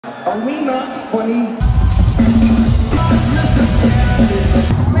Are we not funny?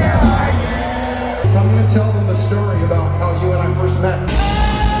 So I'm going to tell them the story about how you and I first met.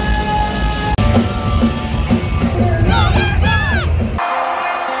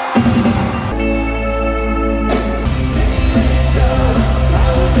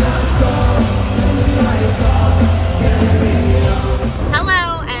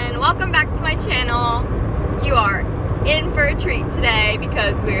 Hello and welcome back to my channel. You are in for a treat today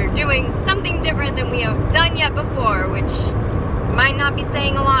because we're doing something different than we have done yet before, which might not be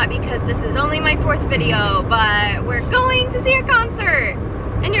saying a lot because this is only my 4th video, but we're going to see a concert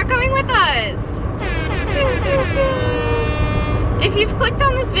and you're coming with us. If you've clicked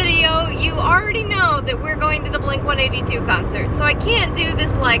on this video, you already know that we're going to the blink-182 concert, so I can't do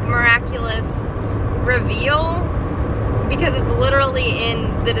this like miraculous reveal because it's literally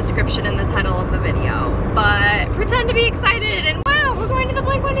in the description and the title of the video. But pretend to be excited and wow, we're going to the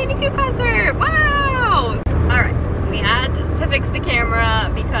blink-182 concert, wow! Alright, we had to fix the camera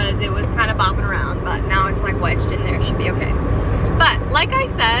because it was kind of bopping around, but now it's like wedged in there, it should be okay. But like I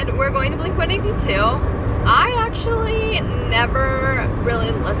said, we're going to blink-182. I actually never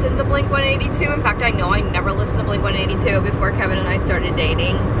really listened to blink-182. In fact, I know I never listened to blink-182 before Kevin and I started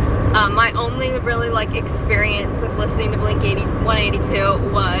dating. My only really like experience with listening to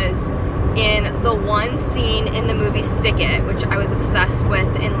blink-182 was in the one scene in the movie Stick It, which I was obsessed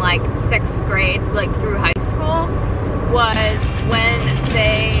with in like 6th grade, like through high school, was when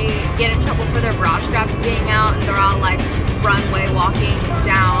they get in trouble for their bra straps being out and they're all like runway walking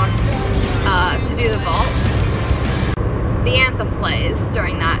down to do the vault. The anthem plays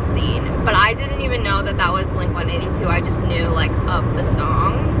during that scene, but I didn't even know that that was blink-182. I just knew like of the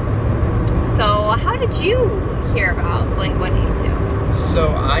song. So how did you hear about blink-182? So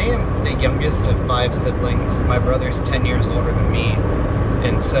I am the youngest of 5 siblings. My brother's 10 years older than me,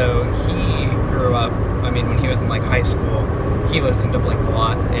 and so he grew up, I mean, when he was in like high school, he listened to Blink a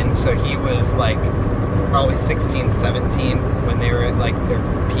lot, and so he was like probably 16, 17 when they were at like their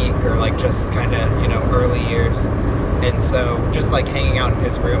peak, or like just kind of, you know, early years. And so just like hanging out in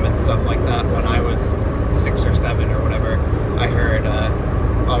his room and stuff like that when I was 6 or 7 or whatever, I heard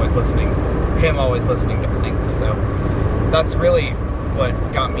him always listening to Blink. So that's really what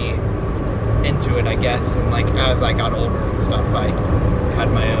got me into it, I guess. And like as I got older and stuff, I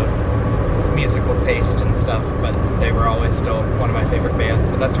had my own musical taste and stuff, but they were always still one of my favorite bands.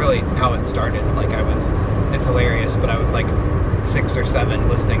 But that's really how it started. Like it's hilarious, but I was like 6 or 7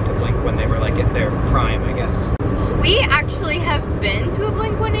 listening to Blink when they were like at their prime, I guess. We actually have been to a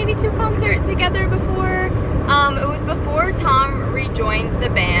blink-182 concert together before. It was before Tom rejoined the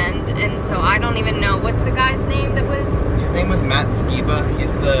band, and so I don't even know, what's the guy's name that was? His name was Matt Skiba.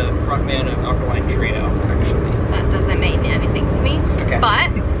 He's the frontman of Alkaline Trio, actually. That doesn't mean anything to me. Okay. But,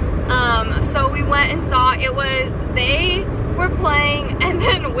 so we went and saw, they were playing, and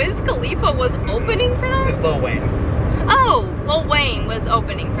then Wiz Khalifa was opening for them? It was Lil Wayne. Oh, Lil Wayne was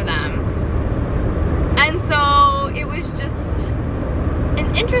opening for them. And so it was just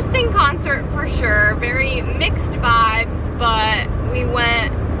an interesting concert for sure. Very mixed vibes, but we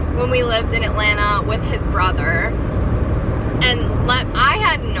went when we lived in Atlanta with his brother. And I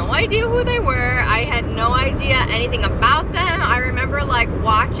had no idea who they were. I had no idea anything about them. I remember like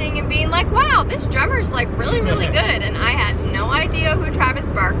watching and being like, wow, this drummer's like really, really good. And I had no idea who Travis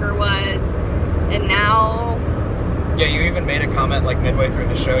Barker was. And now... Yeah, you even made a comment like midway through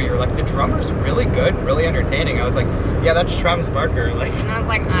the show. You were like, the drummer's really good and really entertaining. I was like, yeah, that's Travis Barker. Like, and I was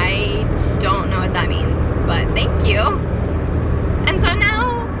like, I don't know what that means, but thank you. And so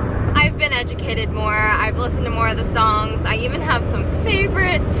now I've been educated more. I've listened to more of the songs. I even have some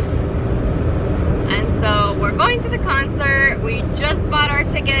favorites. And so we're going to the concert. We just bought our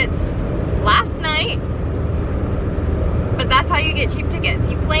tickets last night. But that's how you get cheap tickets.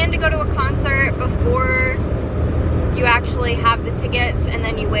 You plan to go to a concert before you actually have the tickets, and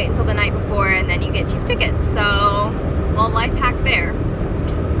then you wait until the night before and then you get cheap tickets. So, well, life hack there.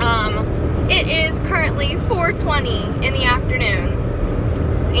 It is currently 4:20 in the afternoon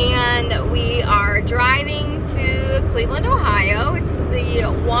and we are driving to Cleveland, Ohio. It's the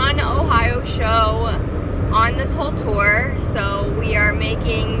one Ohio show on this whole tour, so we are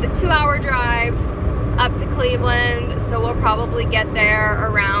making the 2-hour drive up to Cleveland. So we'll probably get there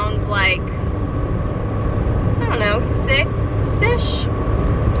around like, I don't know, 6-ish.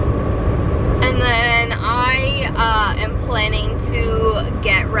 And then I am planning to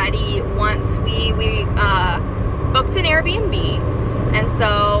get ready once we booked an Airbnb. And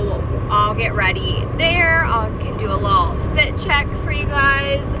so I'll get ready there. I can do a little fit check for you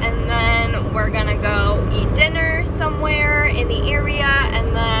guys. And then we're gonna go eat dinner somewhere in the area.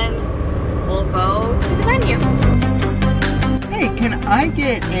 And then I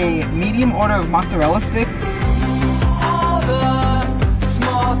get a medium order of mozzarella sticks? All the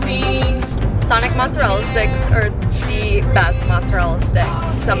small things. Sonic mozzarella sticks are the best mozzarella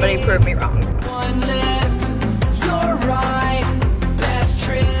sticks. Somebody prove me wrong. One left, you're right. Best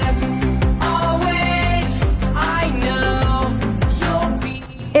trip. Always, I know you'll be.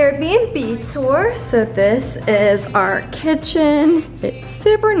 Airbnb tour. So this is our kitchen. It's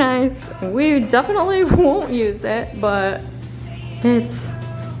super nice. We definitely won't use it, but it's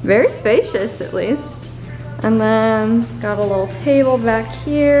very spacious at least. And then got a little table back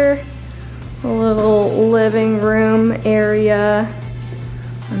here, a little living room area.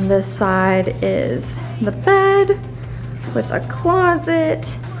 On this side is the bed with a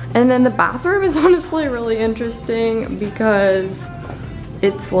closet. And then the bathroom is honestly really interesting because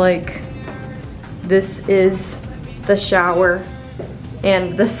it's like, this is the shower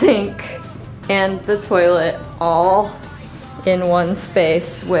and the sink and the toilet all in one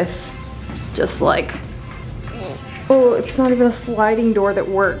space with just like, oh, it's not even a sliding door that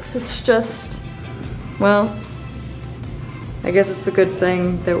works. It's just, well, I guess it's a good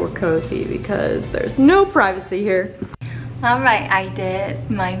thing that we're cozy because there's no privacy here. All right, I did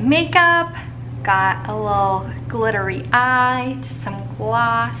my makeup, got a little glittery eye, just some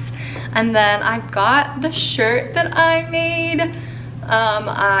gloss, and then I got the shirt that I made.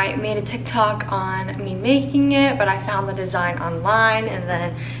 I made a TikTok on me making it, but I found the design online and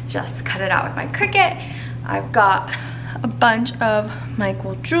then just cut it out with my Cricut. I've got a bunch of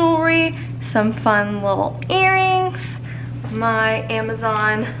Michael jewelry, some fun little earrings, my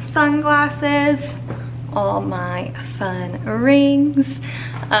Amazon sunglasses, all my fun rings.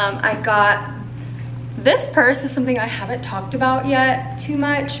 I got this purse. Is something I haven't talked about yet too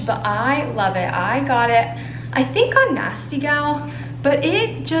much, but I love it. I got it, I think on Nasty Gal, but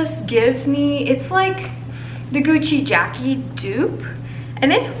it just gives me, it's like the Gucci Jackie dupe,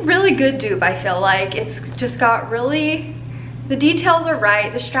 and it's a really good dupe. I feel like it's just got really, the details are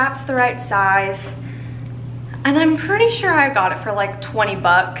right, the strap's the right size, and I'm pretty sure I got it for like 20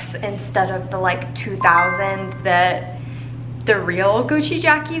 bucks instead of the like 2,000 that the real Gucci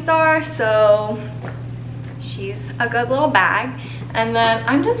Jackies are. So she's a good little bag. And then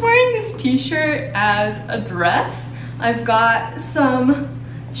I'm just wearing this t-shirt as a dress. I've got some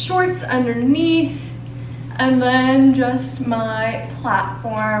shorts underneath and then just my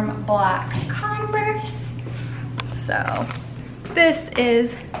platform black Converse. So this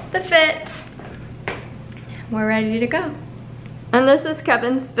is the fit. We're ready to go. And this is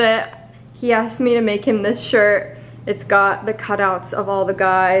Kevin's fit. He asked me to make him this shirt. It's got the cutouts of all the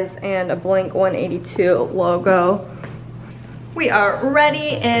guys and a blink-182 logo. We are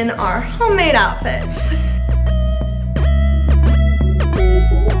ready in our homemade outfits.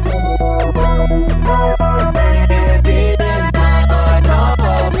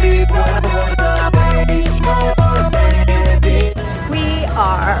 We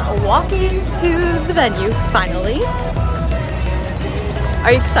are walking to the venue finally.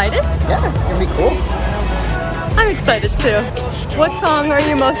 Are you excited? Yeah, it's gonna be cool. I'm excited too. What song are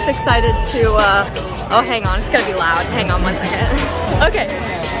you most excited to, oh hang on, it's gonna be loud. Hang on 1 second.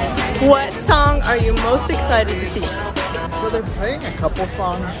 Okay, what song are you most excited to see? So they're playing a couple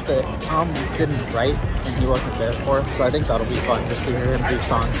songs that Tom didn't write and he wasn't there for, so I think that'll be fun just to hear him do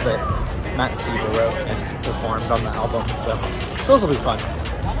songs that Matt Stever wrote and performed on the album, so those will be fun.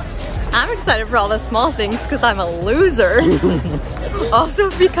 I'm excited for all the small things because I'm a loser.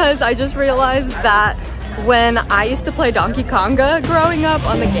 Also because I just realized that when I used to play Donkey Konga growing up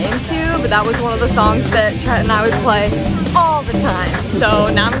on the GameCube, that was one of the songs that Trent and I would play all the time. So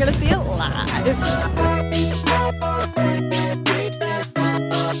now I'm gonna see it live.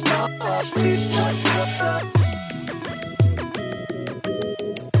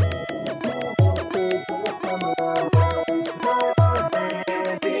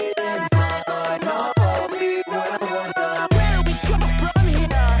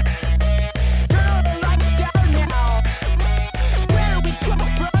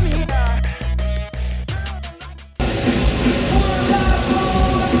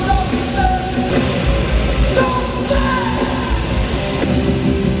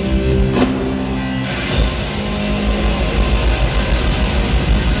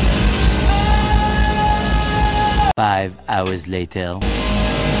 Five hours later.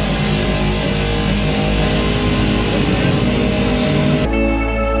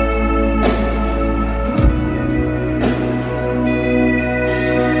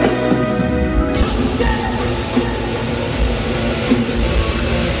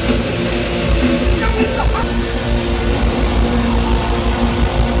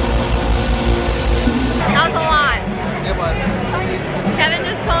 That was a lot. It was.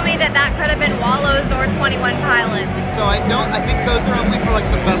 seen Wallows or 21 Pilots. So I think those are only for like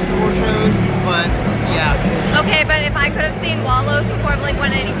the festival shows, but yeah. Okay, but if I could have seen Wallows before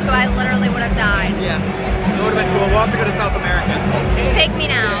Blink-182, I literally would have died. Yeah, it would have been cool. We'll have to go to South America. Take me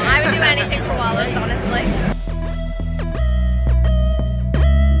now. I would do anything for Wallows, honestly.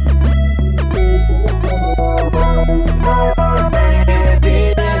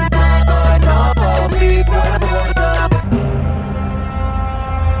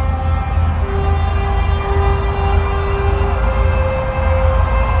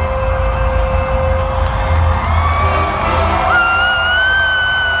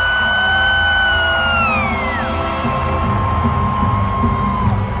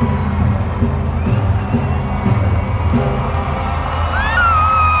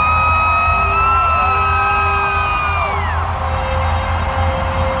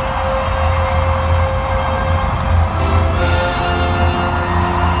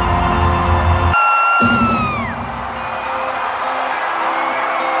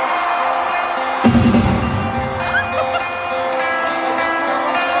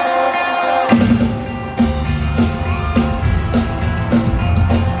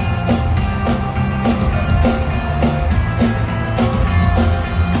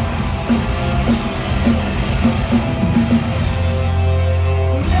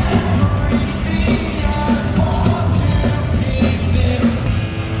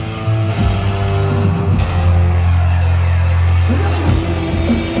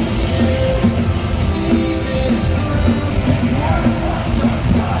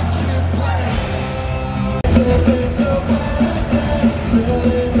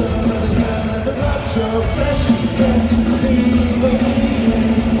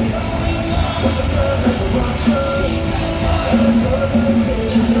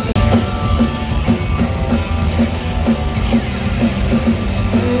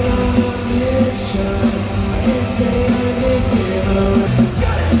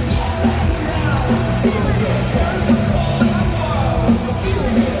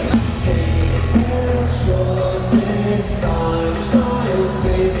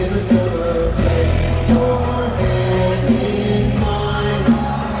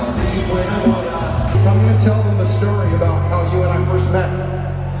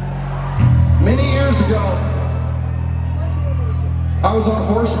 I was on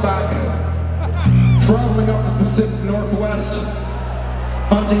horseback, traveling up the Pacific Northwest,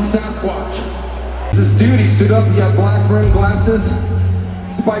 hunting Sasquatch. This dude, he stood up, he had black rimmed glasses,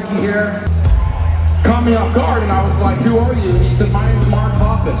 spiky hair, caught me off guard, and I was like, who are you? And he said, my name's Mark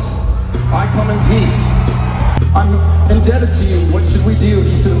Hoppus. I come in peace. I'm indebted to you. What should we do?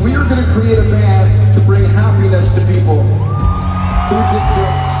 He said, we are going to create a band to bring happiness to people through dick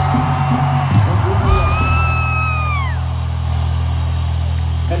jokes.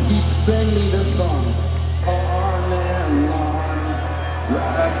 And he sang me this song. On and on,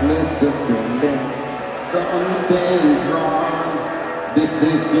 reckless abandon. Something's wrong. This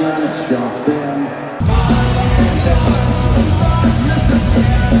is gonna shock them.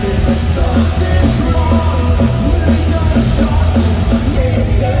 Something's wrong. We're gonna shock them. Make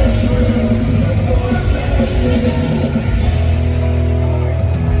the truth more messy.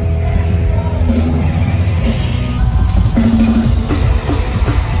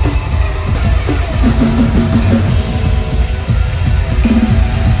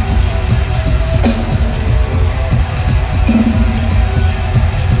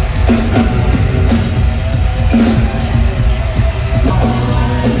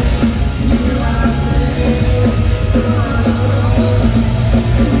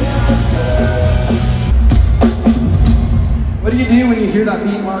 What do you do when you hear that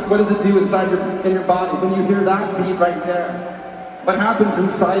beat, Mark? What does it do inside in your body when you hear that beat right there? What happens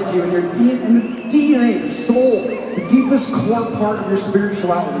inside you in your in the DNA, the soul, the deepest core part of your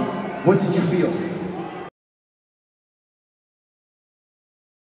spirituality? What did you feel?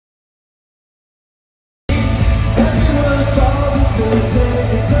 Everyone falls and spins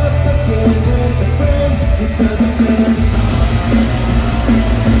it. It's up again with a friend who does the same.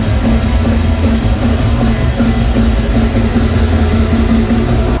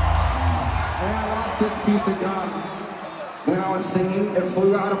 This piece of gum, when I was singing, it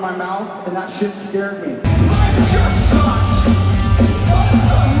flew out of my mouth, and that shit scared me. Life just sucks. What's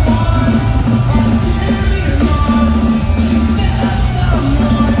the one? I'm feeling in love. She's met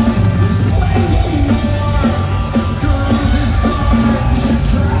someone who's playing more. Girls is such a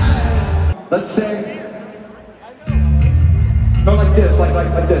try. Let's say, no, like this,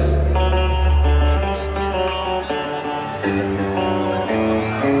 like this.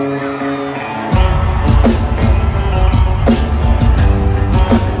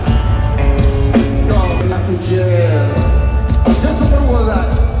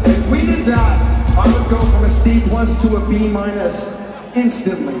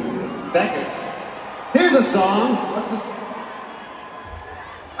 instantly. Second. Here's a song. What's this?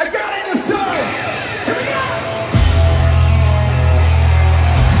 I got it this time! Here we go!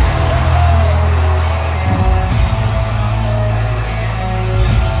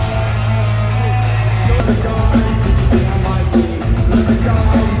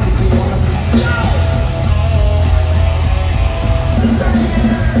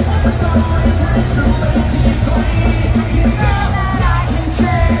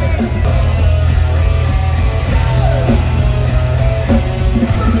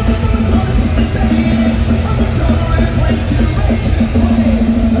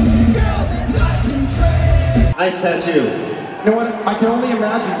 Nice tattoo. You know what? I can only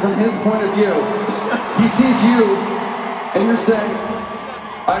imagine from his point of view. He sees you, and you're saying,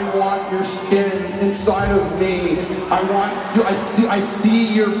 "I want your skin inside of me. I want to. I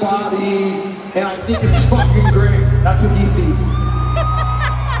see your body, and I think it's fucking great." That's what he sees.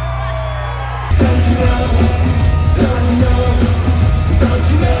 Don't you know? Don't you know? Don't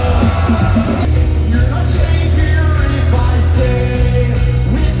you know? You're not safe here if I stay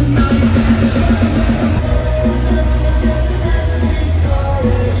with the knife and shame.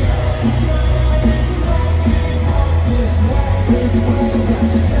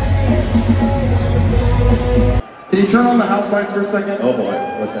 Can you turn on the house lights for a second? Oh boy,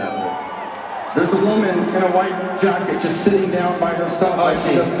 what's happening? There's a woman in a white jacket just sitting down by herself. Oh, I like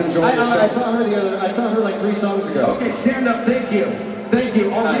see. She doesn't enjoy the show. I saw her like 3 songs ago. Okay, stand up. Thank you. Thank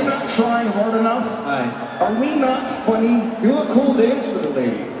you. Are we not trying hard enough? Hi. Are we not funny? Do a cool dance for the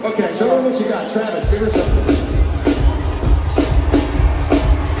lady. Okay, Show her what you got. Travis, give her something.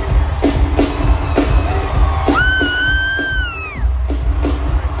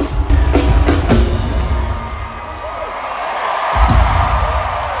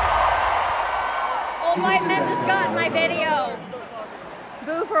 Old white men just got in my video.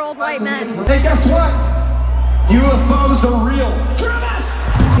 Boo for old white men. Hey, guess what? UFOs are real. Travis!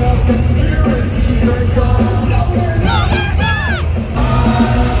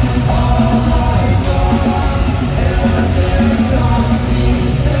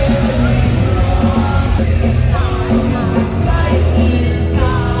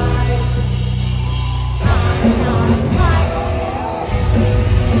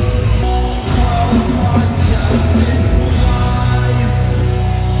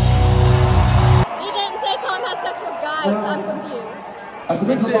 You didn't say Tom has sex with guys. I'm confused. I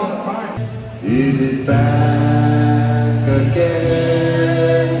spent a lot of time. Is it back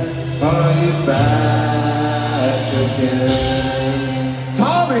again? Are you back again?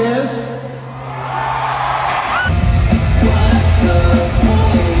 Tom is. What's the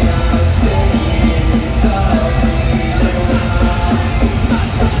point of staying inside?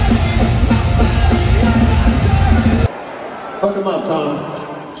 Hook him up, Tom.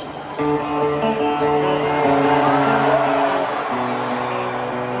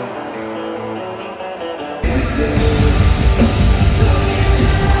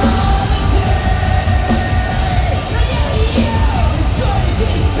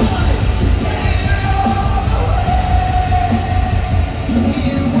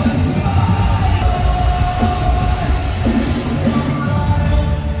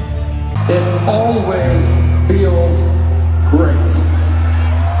 It always feels great.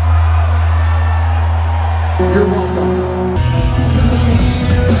 You're welcome.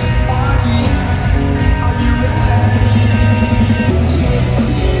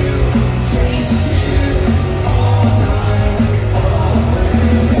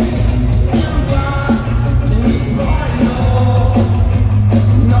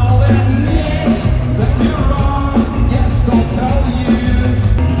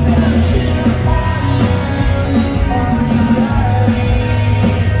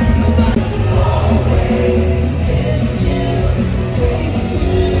 Always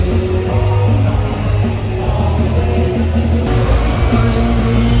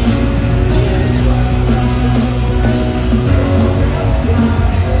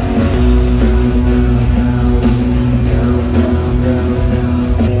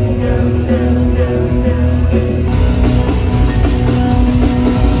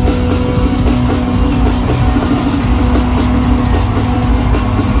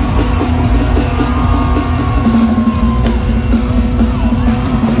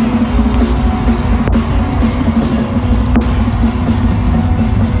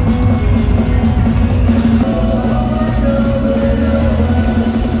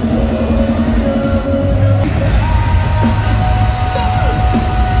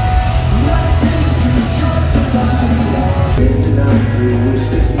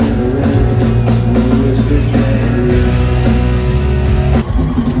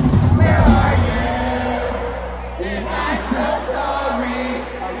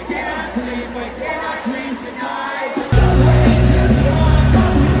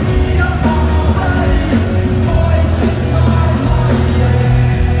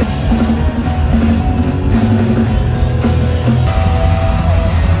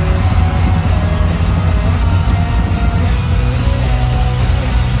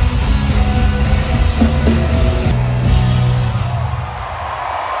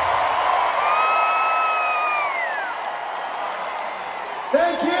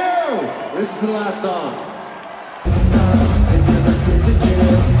This is the last song.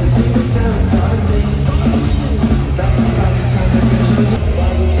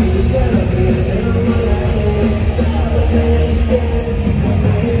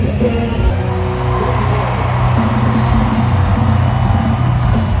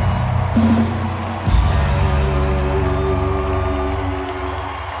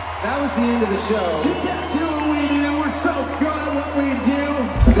 That was the end of the show. You can't do what we do. We're so good at what we do.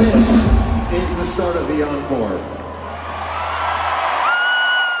 This is the start of the encore.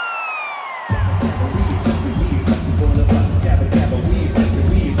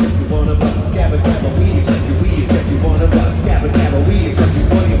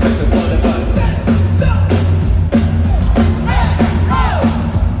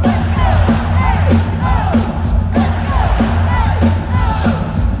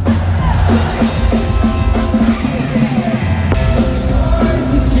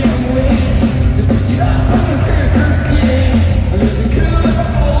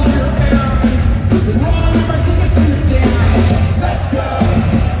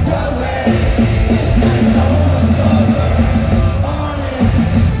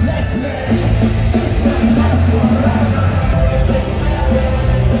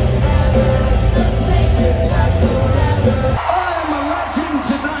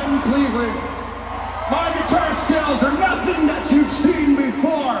 My guitar skills are nothing that you've seen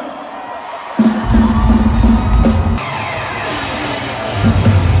before.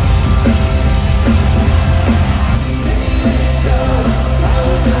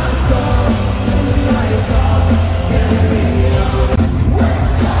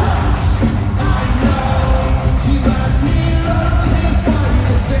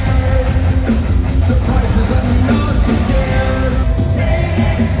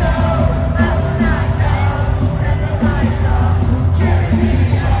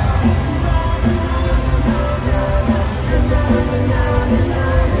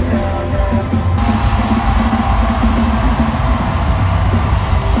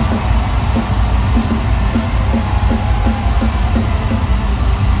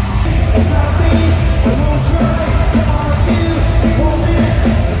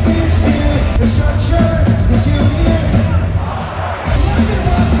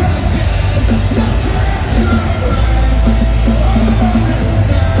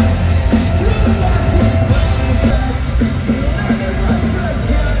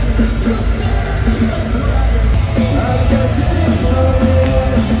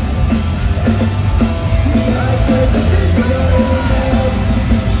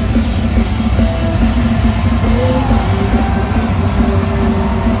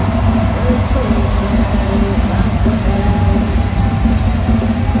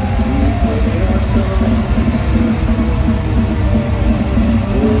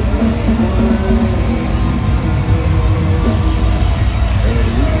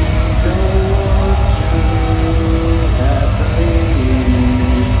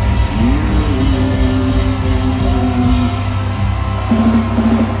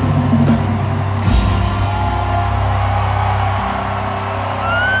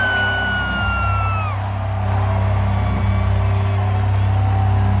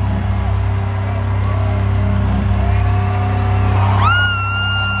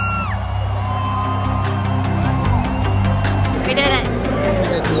 We did it.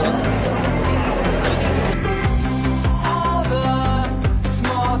 All the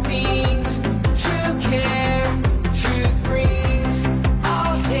small things, true care, truth brings,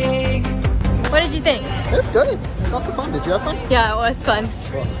 I'll take. What did you think? It was good. It's lots of fun. Did you have fun? Yeah, it was fun.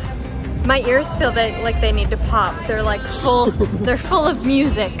 My ears feel like they need to pop. They're like full. They're full of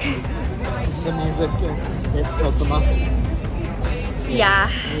music. The music, it filled them up. Yeah.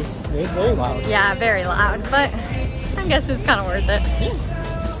 It was very loud. Yeah, very loud, but I guess it's kind of worth it.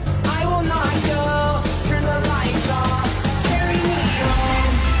 I will not go, turn the lights off, carry me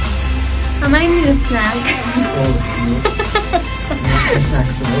home. I might need a snack. The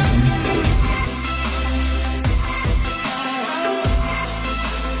snacks are open.